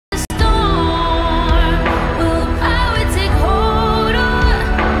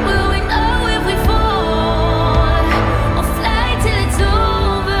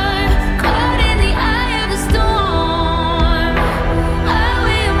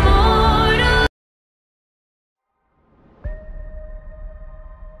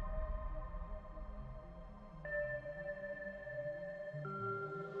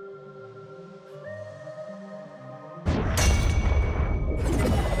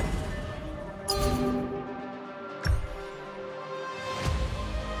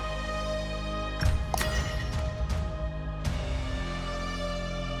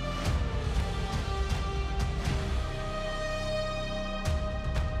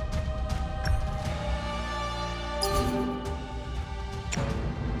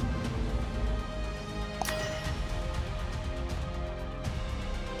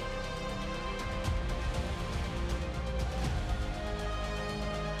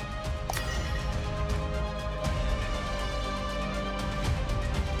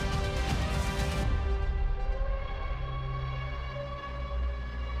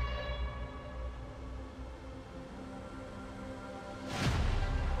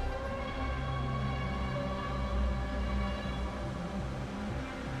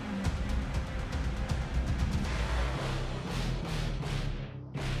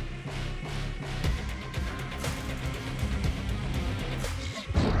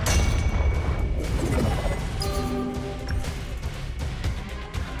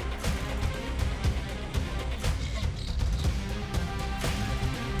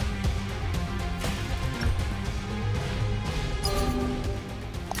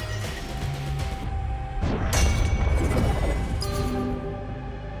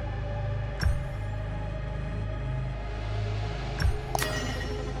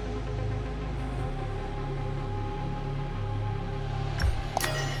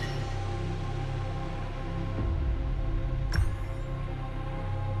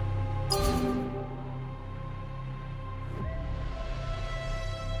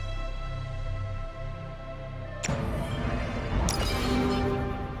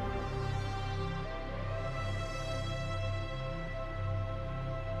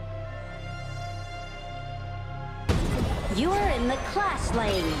You're in the clash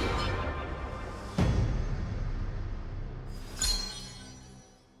lane.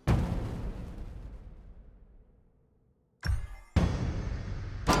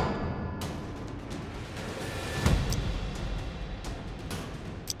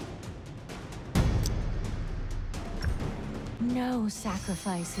 No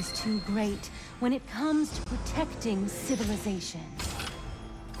sacrifice is too great when it comes to protecting civilization.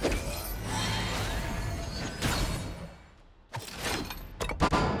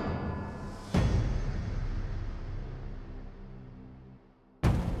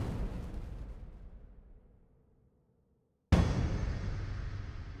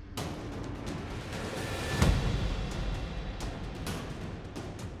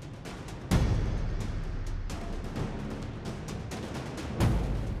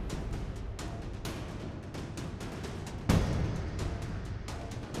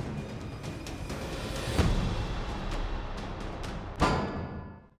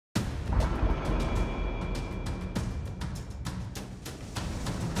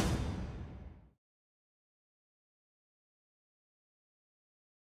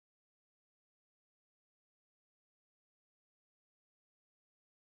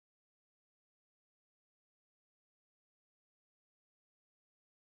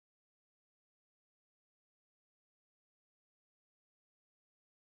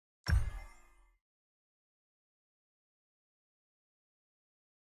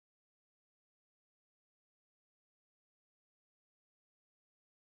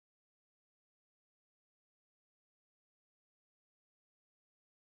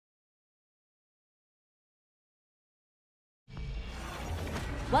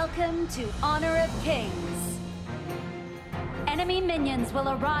 Welcome to Honor of Kings. Enemy minions will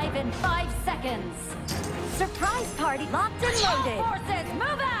arrive in 5 seconds. Surprise party locked and loaded. All forces,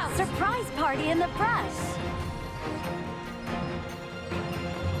 move out! Surprise party in the brush.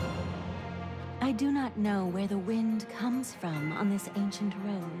 I do not know where the wind comes from on this ancient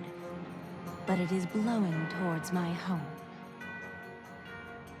road, but it is blowing towards my home.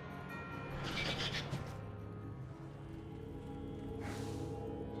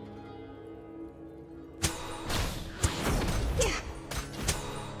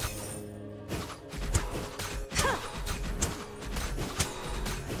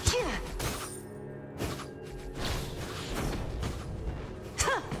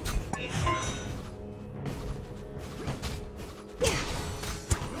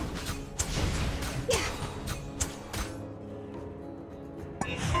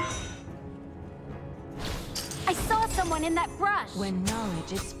 In that brush. When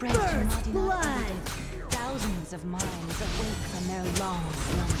knowledge is spread to mighty blood, thousands of minds awake from their long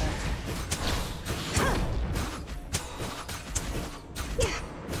slumber.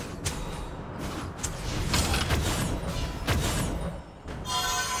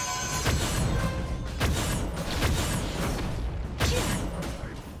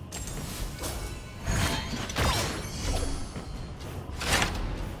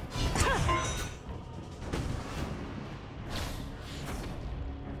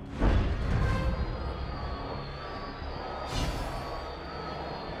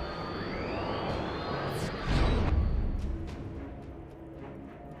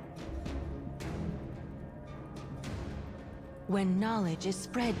 When knowledge is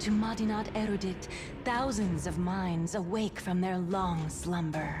spread to Madinat erudite, thousands of minds awake from their long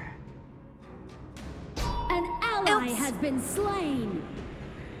slumber. An ally has been slain.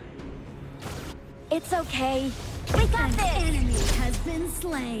 It's okay. We got this. An enemy has been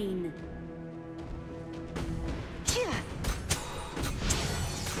slain.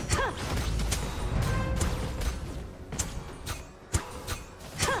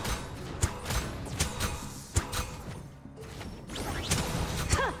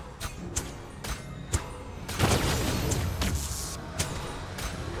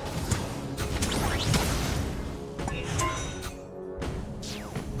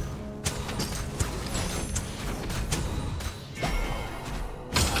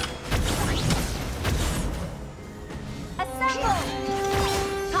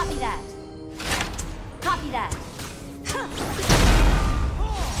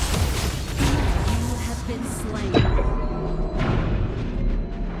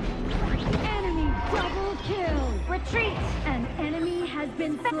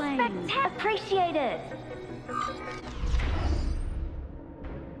 Appreciated.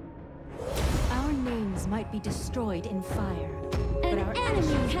 Our names might be destroyed in fire, but our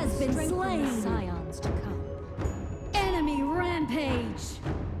enemy has been slain. The scions to come. Enemy rampage.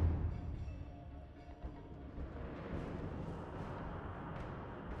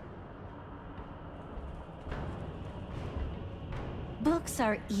 Books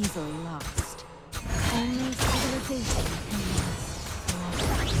are easily lost. Only civilization can last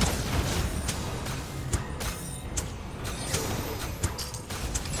forever.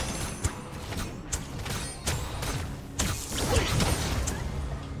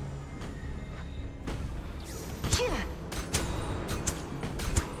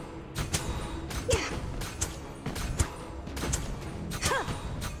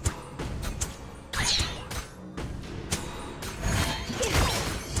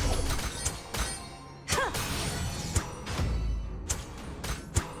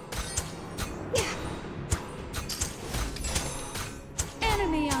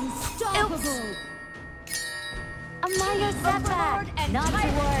 A minor setback, not to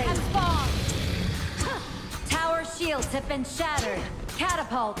worry. Tower shields have been shattered.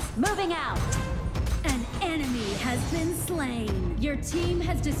 Catapults moving out. An enemy has been slain. Your team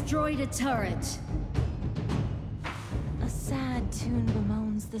has destroyed a turret. A sad tune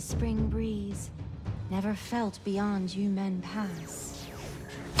bemoans the spring breeze, never felt beyond you men pass.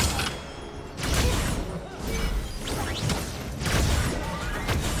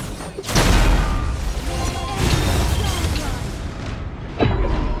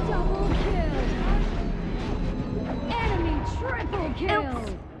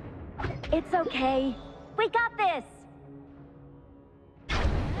 Oops. It's okay. We got this.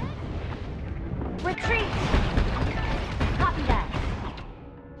 Retreat. Copy that.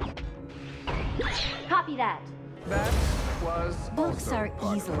 Copy that. That was Books also are part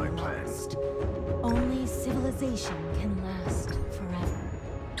of easily my plan. lost. Only civilization can last forever.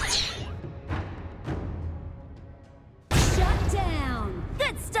 Shut down.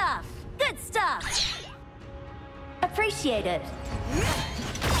 Good stuff. Good stuff. Appreciate it.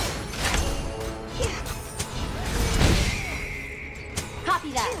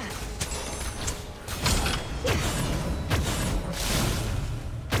 Copy that.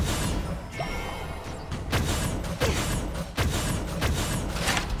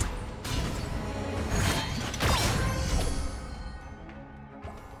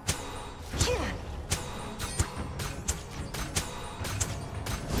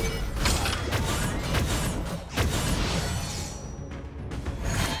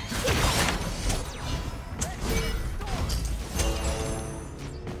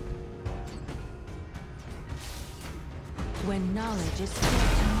 When knowledge is spread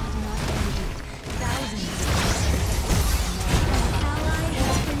to modern identity, thousands An ally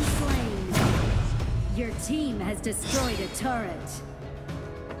has been slain. Your team has destroyed a turret.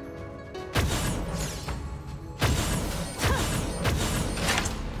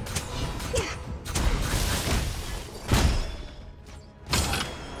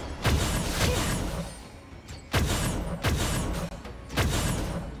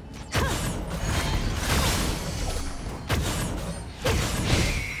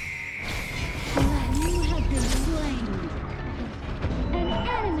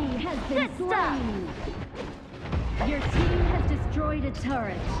 Your team has destroyed a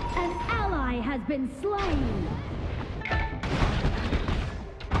turret. An ally has been slain.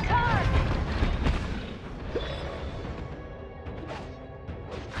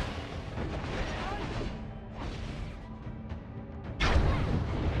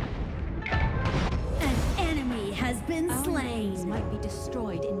 An enemy has been slain. Our might be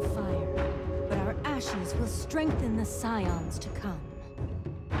destroyed in fire, but our ashes will strengthen the scions to come.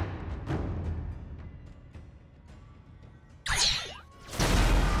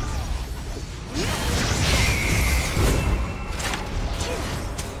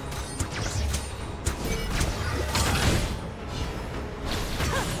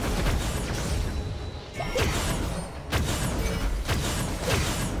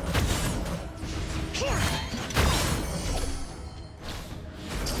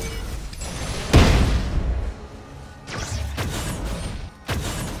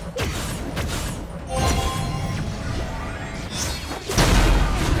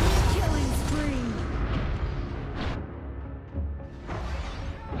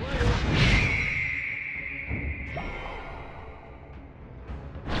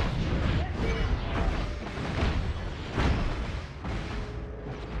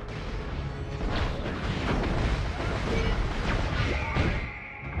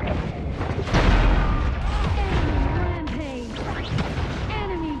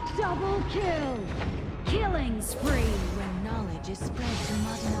 Killing spree. When knowledge is spread to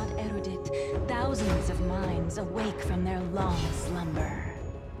Madanat erudite, thousands of minds awake from their long slumber.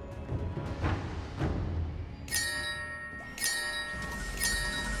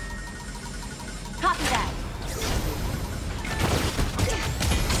 Copy that.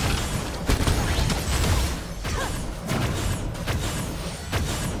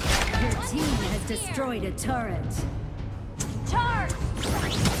 destroyed a turret. Charge!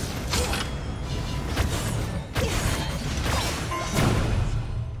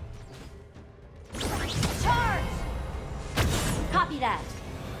 Charge! Copy that.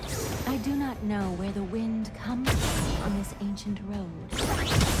 I do not know where the wind comes from on this ancient road,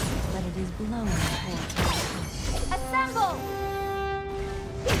 but it is blowing towards my house. Assemble!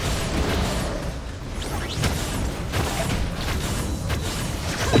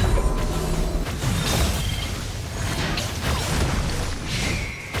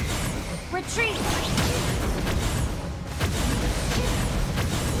 Retreat!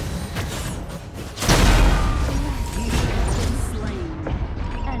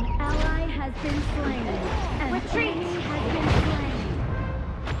 An ally has been slain. An Retreat! enemy has been slain.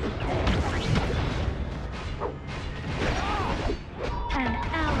 An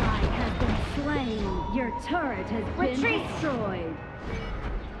ally has been slain. Your turret has been Retreat! destroyed.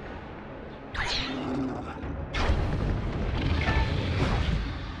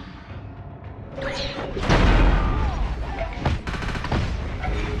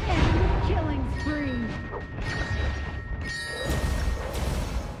 Enemy killing spree.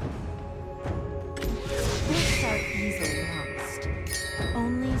 Books are easily lost.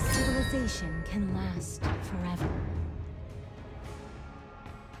 Only civilization can last forever.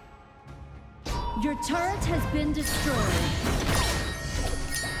 Your turret has been destroyed.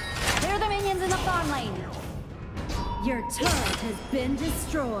 Clear the minions in the farm lane. Your turret has been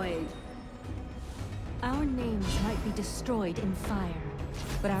destroyed. Our names might be destroyed in fire,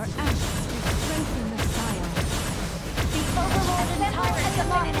 but our ashes will strengthen the scion. The Overlord and Tyrant at the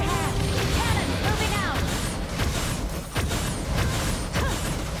mark in hand. Cannons moving out.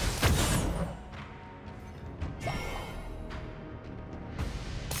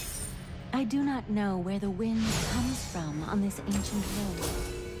 I do not know where the wind comes from on this ancient road,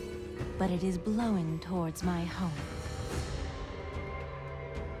 but it is blowing towards my home.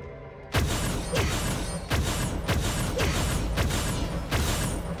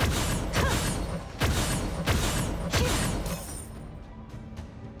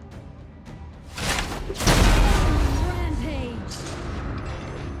 Rampage.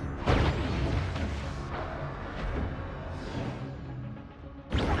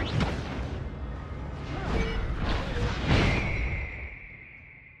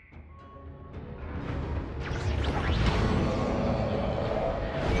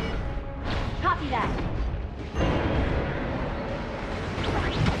 Copy that.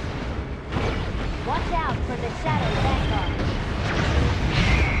 Watch out for the Shadow Vanguard.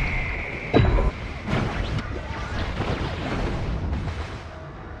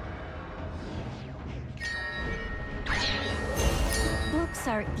 Books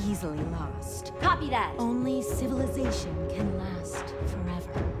are easily lost. Copy that. Only civilization can last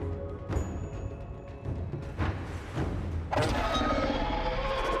forever.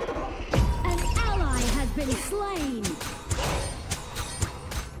 An ally has been slain.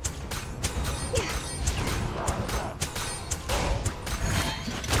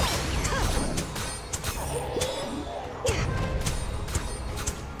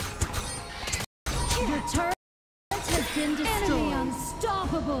 Your turret has been destroyed. Enemy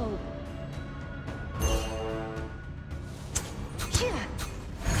unstoppable.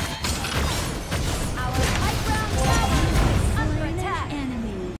 Our high ground tower is under Slain an attack.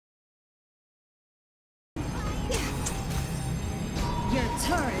 enemy. Your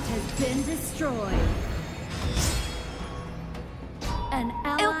turret has been destroyed. An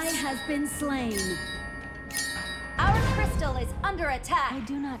ally has been slain. Our crystal is under I attack.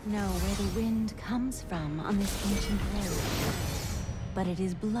 do not know where the wind comes from on this ancient road, but it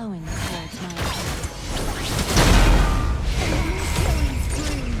is blowing towards my home. Killing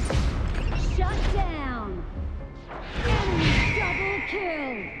spree. Shut down. Enemy double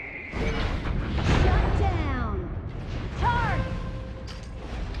kill. Shut down. Charge!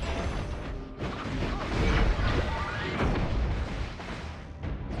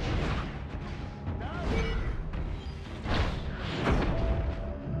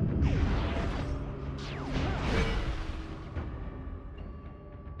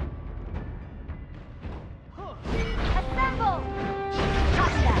 Assemble!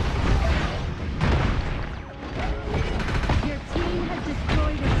 Copy that. Your team has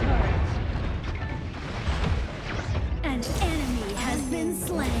destroyed a turret. An enemy has been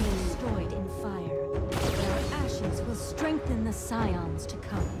slain. Destroyed in fire. Their ashes will strengthen the scions to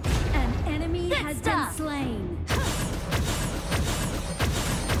come. An enemy Good has stuff. been slain.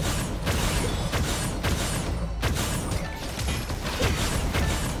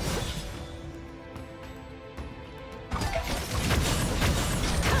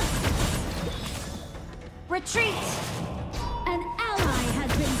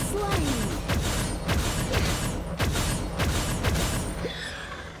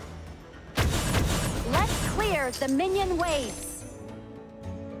 inspires the minion waves.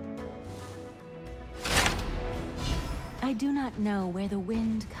 I do not know where the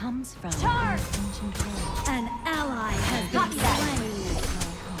wind comes from. Charge! In this ancient world. An ally has Copy been that. slain.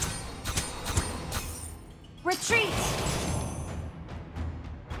 Retreat!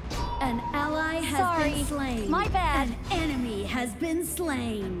 An ally has Sorry, been slain. my bad. An enemy has been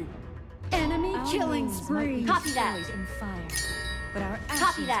slain. Enemy Our killing wings might spree. be Copy that. destroyed in fire, but our Copy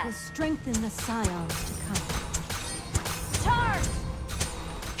ashes that. will strengthen the scions to come. Charge!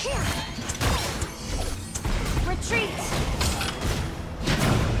 Retreat!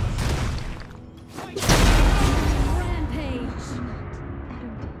 Rampage.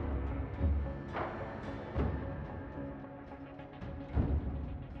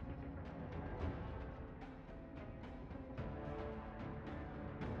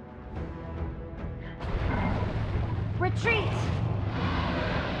 Retreat!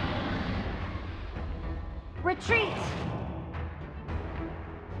 Retreat!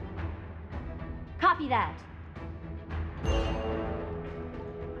 Copy that.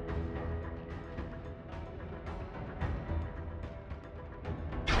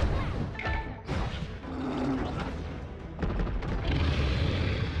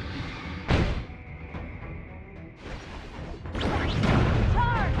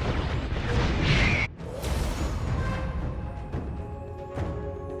 Charge!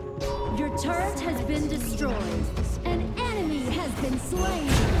 Your turret has been destroyed. An enemy has been slain.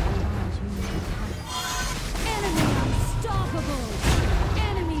 Enemy unstoppable.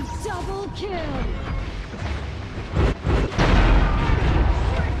 Enemy double kill.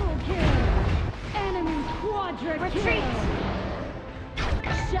 Triple kill. Enemy quadra Retreat. kill.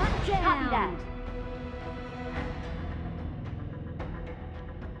 Shut down. Copy that.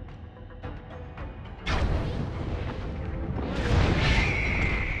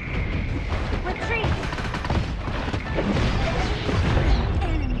 Retreat!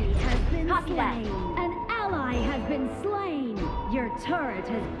 Enemy has been Copy that. slain. An ally has been slain. Your turret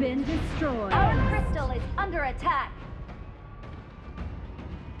has been destroyed. Our crystal is under attack.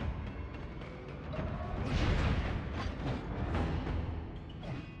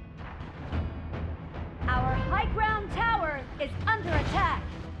 Our high ground tower is under attack.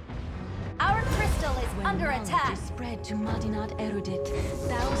 Our crystal is When under knowledge attack. is spread to Madinat Erudit,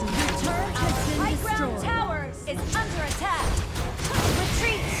 thousands Your of turret has been High ground destroyed. tower is under attack.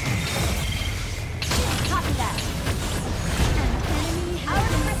 Retreat! Copy that. An enemy Our has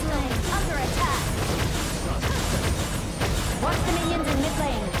been crystal slain. is under attack. Watch the minions in mid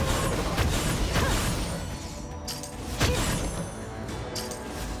lane.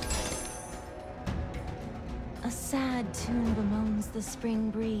 A sad tune bemoans the spring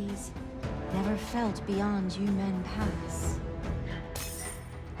breeze, never felt beyond you men pass.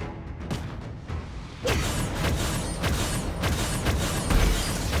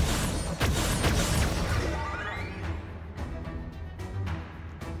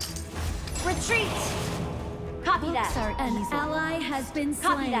 Retreat! Copy Books that. are An easy. ally has been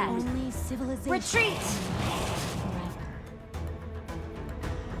Copy slain. that. Only civilization. Retreat! Forever.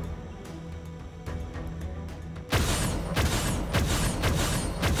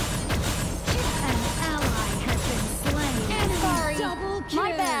 An ally has been slain. Sorry, Double kill.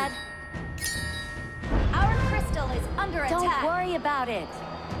 my bad. Our crystal is under Don't attack. Don't worry about it.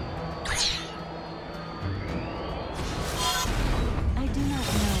 I do not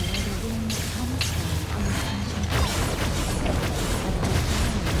know where the wind comes from on this ancient world.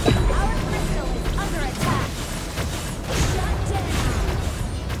 Our crystal is under attack. Shut down.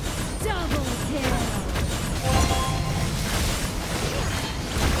 Double kill.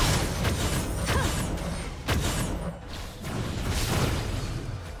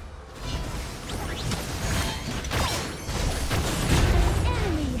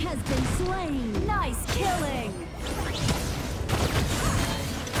 Enemy has been slain. Nice killing.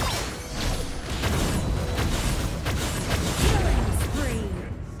 Killing spree.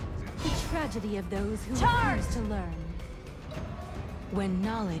 The tragedy of those who Charge! refuse to learn. When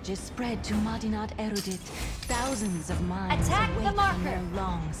knowledge is spread to Madinat Erudit, thousands of minds Attack the awake marker. from their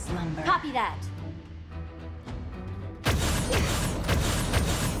long slumber. Copy that.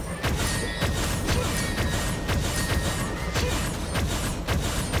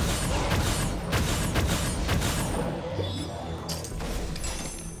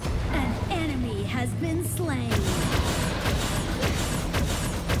 An enemy has been slain.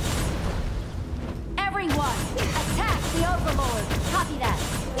 Everyone, attack the Overlord. Copy that.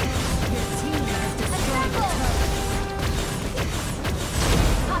 Your team has destroyed the Attack turret.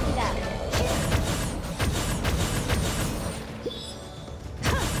 Copy that.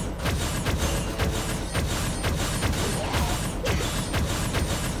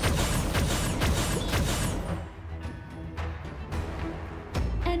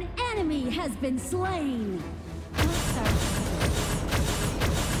 has been slain.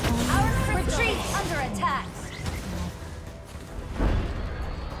 Our retreat under attack.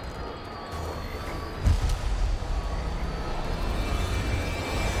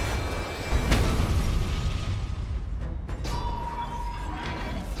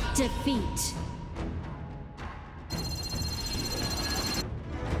 Defeat.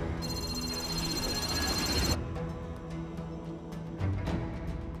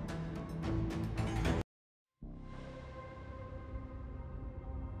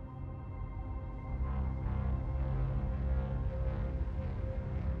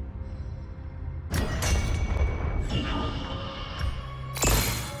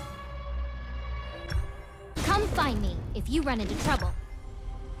 Come find me if you run into trouble.